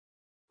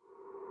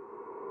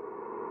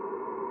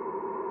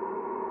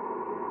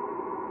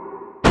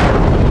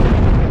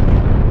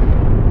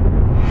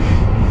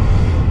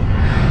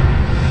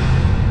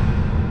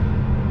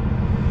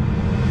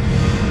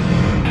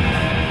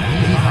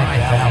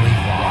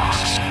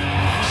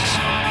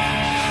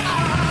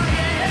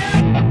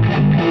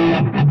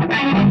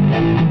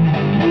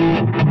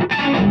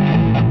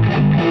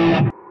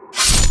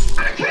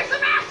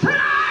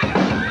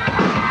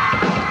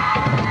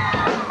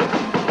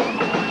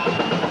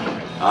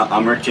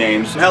I'm Rick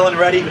James. Helen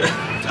ready?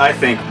 I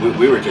think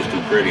we were just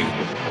too pretty.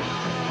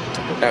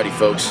 Howdy,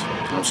 folks.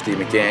 I'm Steve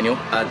McDaniel.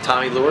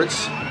 Tommy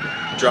Lords,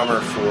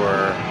 drummer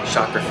for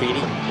Shock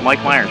Graffiti.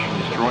 Mike Myers from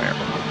Destroyer.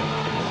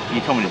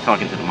 You told me to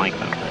talk into the mic,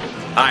 though.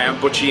 Hi, I'm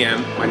Butchie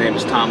M. My name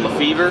is Tom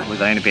Lefevre.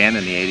 Was I in a band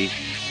in the 80s?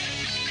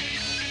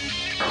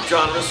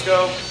 John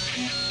Risco.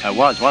 I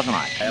wasn't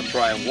I? I am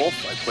Brian Wolf.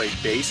 I played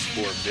bass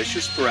for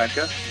Vicious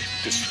Bareka,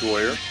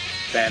 Destroyer,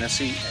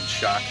 Fantasy, and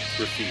Shock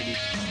Graffiti.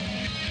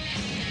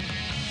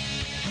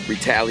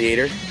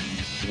 Retaliator,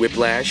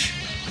 Whiplash,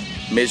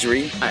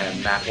 Misery. I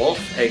am Matt Wolf,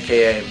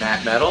 aka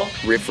Matt Metal.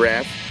 Riff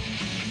Raff,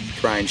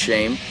 Crying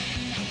Shame.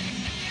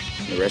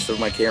 The rest of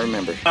them I can't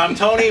remember. I'm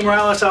Tony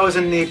Morales. I was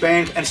in the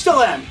band, and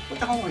still am. What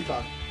the hell am I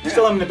talking?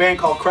 Still am in the band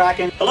called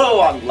Kraken.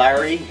 Hello, I'm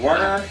Larry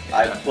Werner.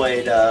 I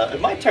played,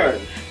 my turn.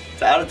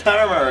 It's out of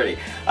time already.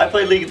 I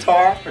played lead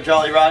guitar for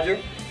Jolly Roger.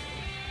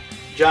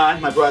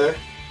 John, my brother,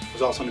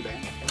 was also in the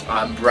band.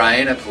 I'm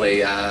Brian. I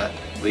play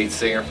lead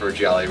singer for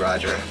Jolly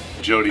Roger.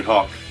 Jody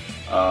Hawk,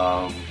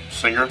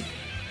 singer.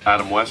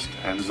 Adam West,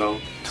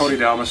 Enzo. Tony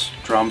Dalmas,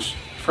 drums.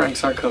 Frank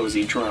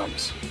Sarkozy,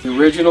 drums. The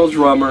original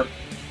drummer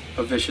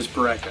of Vicious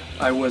Bareka.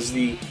 I was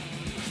the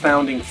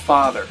founding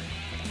father,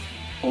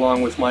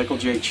 along with Michael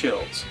J.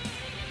 Chills,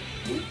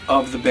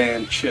 of the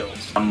band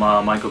Chills. I'm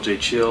Michael J.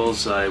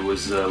 Chills. I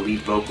was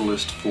lead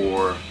vocalist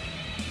for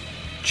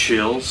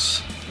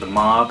Chills, The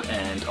Mob,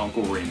 and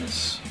Uncle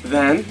Remus.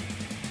 Then,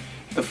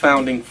 the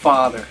founding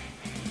father,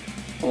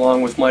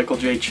 along with Michael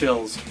J.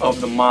 Chills,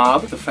 of the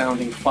Mob, the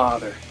founding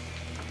father,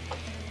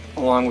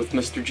 along with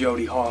Mr.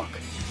 Jody Hawk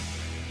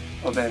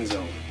of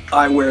Enzo.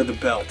 I wear the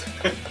belt.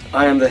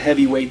 I am the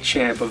heavyweight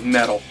champ of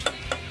metal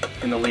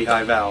in the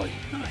Lehigh Valley.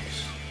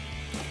 Nice.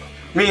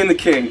 Me and the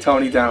king,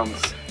 Tony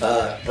Dalmas.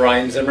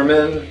 Brian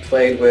Zimmerman,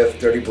 played with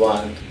Dirty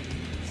Blonde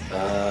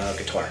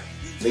guitar,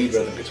 lead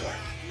rhythm guitar.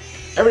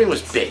 Everybody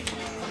was big.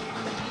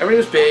 Everybody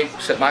was big,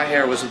 except my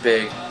hair wasn't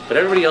big, but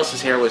everybody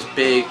else's hair was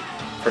big.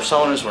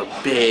 Personas were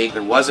big.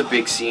 There was a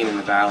big scene in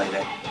the Valley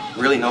that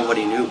really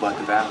nobody knew but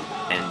the Valley.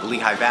 And the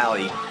Lehigh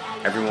Valley,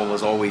 everyone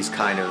was always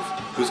kind of,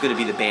 who's going to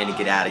be the band to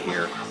get out of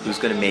here? Who's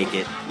going to make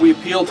it? We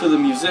appealed to the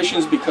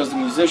musicians because the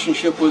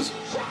musicianship was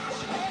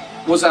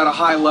at a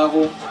high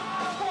level.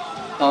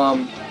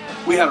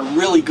 We had a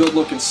really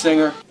good-looking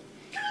singer.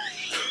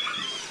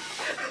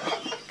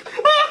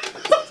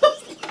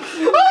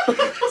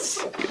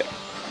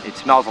 It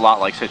smells a lot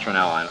like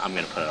citronella. I'm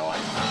going to put it away.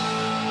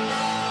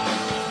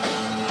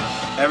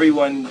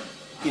 Everyone,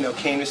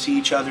 came to see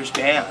each other's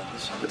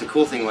bands. But the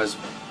cool thing was,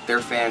 their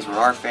fans were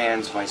our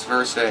fans, vice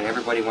versa, and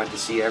everybody went to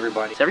see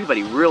everybody.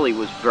 Everybody really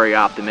was very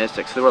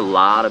optimistic. So there were a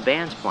lot of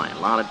bands playing, a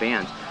lot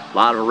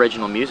of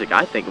original music.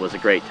 I think it was a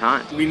great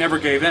time. We never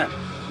gave in.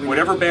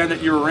 Whatever band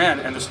that you were in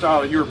and the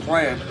style that you were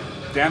playing,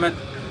 damn it,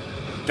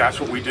 that's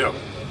what we do.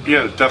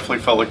 Yeah, it definitely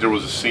felt like there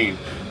was a scene.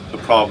 The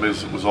problem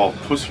is it was all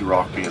pussy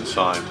rock being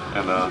signed,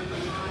 and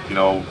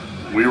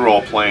we were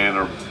all playing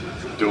or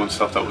doing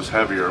stuff that was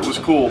heavier. It was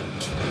cool.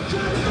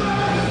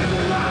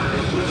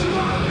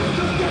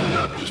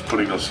 Just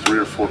putting those 3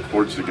 or 4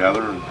 chords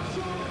together and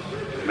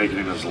making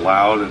it as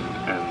loud and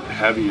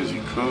heavy as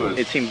you could.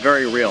 It seemed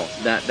very real.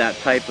 That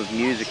type of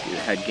music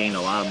had gained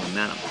a lot of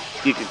momentum.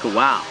 You could go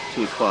out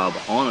to a club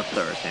on a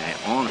Thursday night,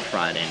 on a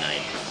Friday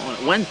night,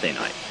 on a Wednesday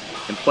night,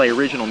 and play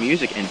original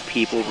music, and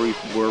people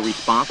were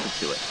responsive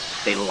to it.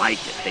 They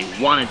liked it. They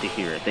wanted to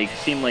hear it. They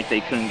seemed like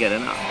they couldn't get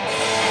enough.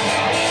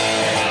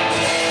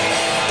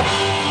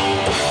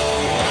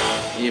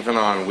 Even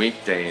on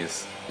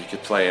weekdays, you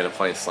could play at a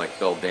place like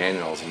Bill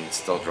Daniels and you'd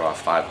still draw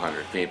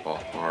 500 people.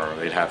 Or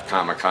they'd have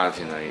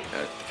Kamikaze night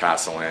at the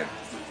Castle Inn,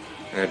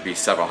 and there'd be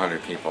several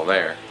hundred people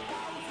there.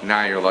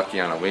 Now you're lucky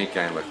on a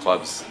weekend with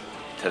clubs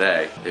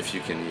today, if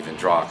you can even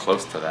draw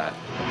close to that.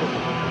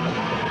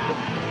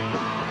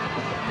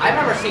 I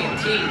remember seeing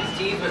Tees.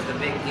 Tees was the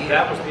big deal.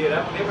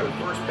 They were the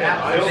first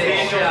band.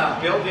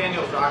 Bill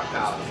Daniels Rock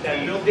Palace.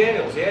 And Bill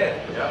Daniels, yeah.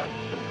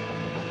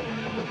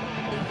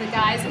 The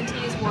guys in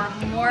Tees wore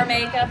more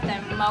makeup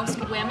than most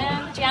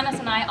women. Janice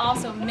and I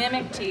also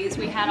mimicked Tees.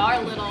 We had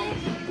our little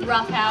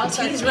rough house,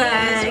 our Tees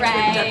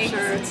rags.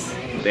 Shirts.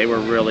 They were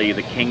really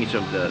the kings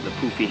of the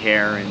poofy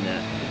hair and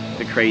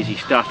the crazy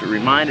stuff. It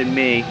reminded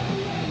me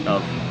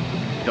of,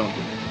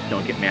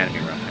 don't get mad at me,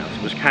 Rough House.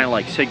 It was kind of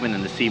like Sigmund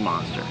and the Sea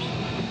Monsters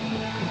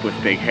with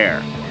big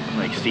hair,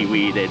 like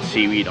seaweed. They had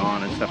seaweed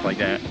on and stuff like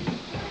that.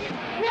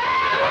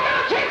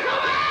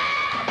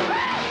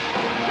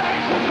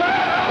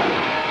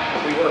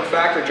 We worked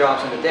factory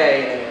jobs in the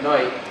day, and at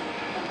night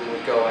we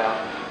would go out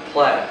and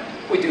play.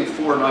 We do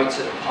 4 nights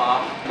at a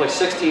pop, play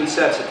 16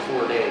 sets in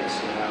 4 days.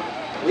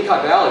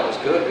 Lehigh Valley was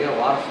good. We had a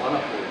lot of fun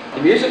up here.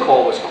 The music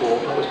hall was cool.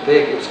 It was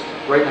big. It was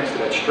right next to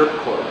that strip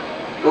club.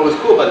 What was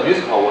cool about the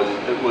music hall was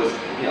it was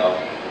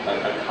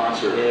a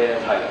concert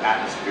type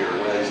atmosphere,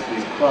 whereas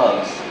these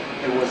clubs,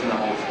 it wasn't the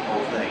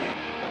whole thing.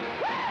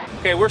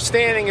 Okay, we're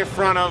standing in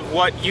front of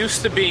what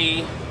used to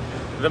be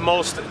the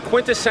most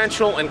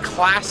quintessential and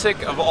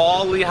classic of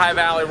all Lehigh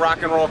Valley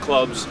rock and roll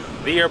clubs,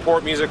 the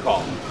Airport Music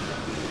Hall.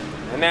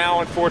 And now,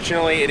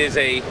 unfortunately, it is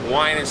a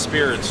wine and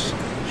spirits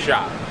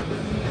shop.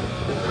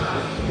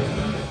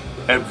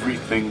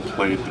 Everything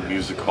played the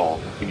music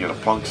hall. And you had a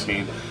punk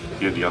scene,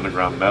 you had the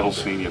underground metal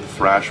scene, you had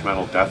thrash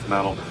metal, death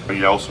metal.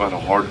 You also had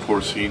a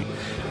hardcore scene.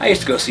 I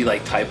used to go see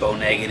like Typo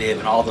Negative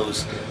and all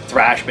those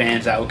thrash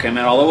bands that would come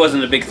in. Although I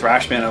wasn't a big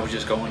thrash band, I was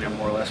just going there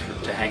more or less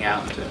to hang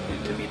out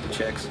and to meet the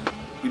chicks.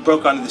 We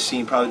broke onto the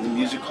scene, probably the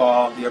music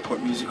hall, the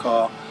airport music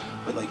hall,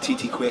 with like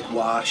TT Quick,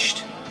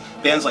 Washed.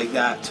 Bands like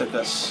that took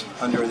us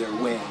under their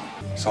wing.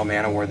 Saw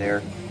Manowar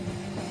there.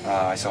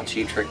 I saw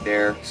Cheap Trick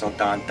there. Saw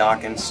Don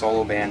Dawkins'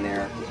 solo band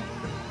there.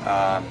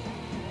 I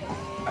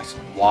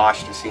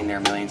Washed and seen there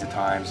millions of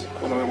times.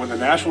 When the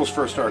Nationals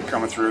first started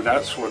coming through,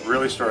 that's what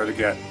really started to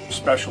get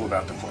special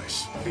about the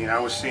place. I mean, I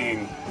was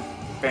seeing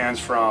bands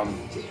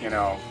from, you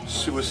know,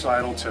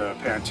 Suicidal to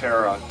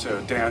Pantera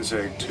to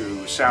Danzig to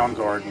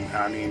Soundgarden.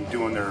 I mean,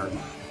 doing their...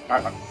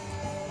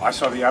 I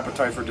saw the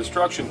Appetite for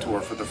Destruction tour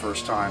for the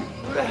first time.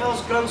 Who the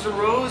hell's Guns N'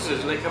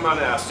 Roses? And they come out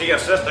and see your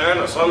sister in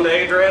a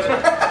Sunday dress.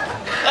 What the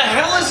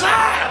hell is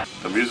that?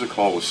 The music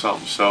hall was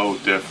something so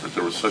different.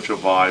 There was such a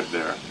vibe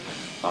there.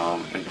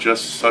 And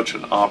just such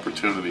an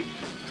opportunity.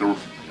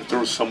 If there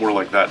was somewhere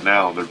like that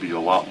now, there'd be a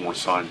lot more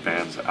signed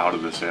bands out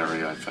of this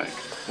area, I think.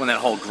 When that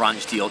whole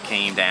grunge deal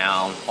came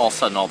down, all of a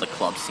sudden all the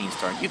club scenes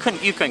started. You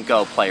couldn't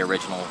go play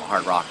original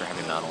hard rock or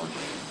heavy metal and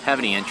have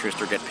any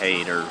interest or get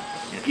paid, or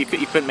you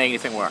couldn't make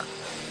anything work.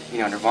 You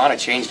know, Nirvana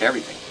changed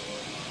everything,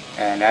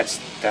 and that's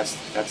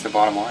the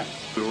bottom line.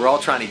 We were all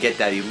trying to get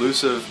that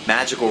elusive,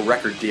 magical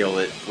record deal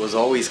that was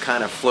always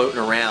kind of floating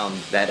around,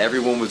 that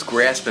everyone was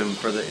grasping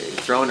for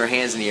throwing their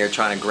hands in the air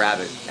trying to grab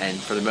it, and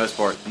for the most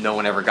part, no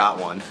one ever got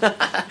one.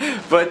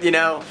 But, you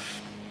know,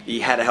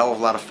 he had a hell of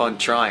a lot of fun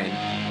trying.